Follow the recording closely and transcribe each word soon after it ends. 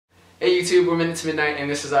Hey YouTube, we're Minute to Midnight, and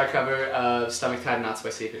this is our cover of Stomach Tied Knots by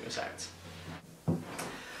Sleeping with Sirens.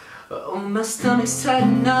 Oh, my stomach's tied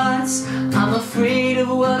in knots. I'm afraid of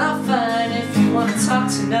what I'll find if you wanna talk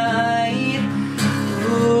tonight.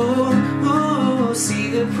 Ooh, see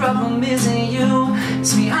the problem isn't you,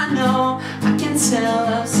 it's me, I know, I can tell,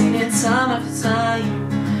 I've seen it time after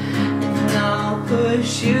time. And I'll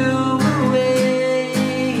push you away.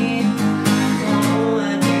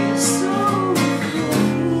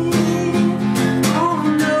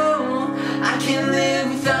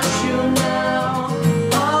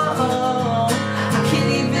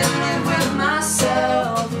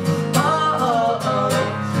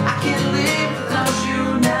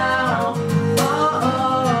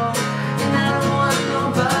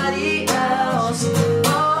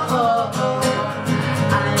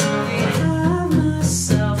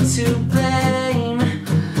 To blame,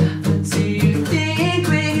 but do you think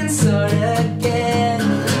we can start again?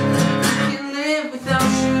 I can live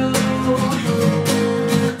without you.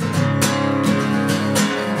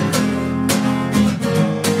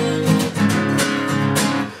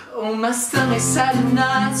 Oh, my stomach's tied in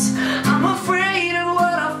knots. I'm afraid of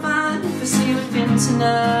what I'll find if I stay with him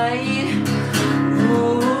tonight.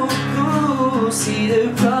 Ooh, see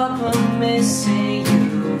the problem missing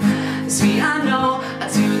you. It's me, I know. I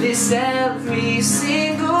do this every single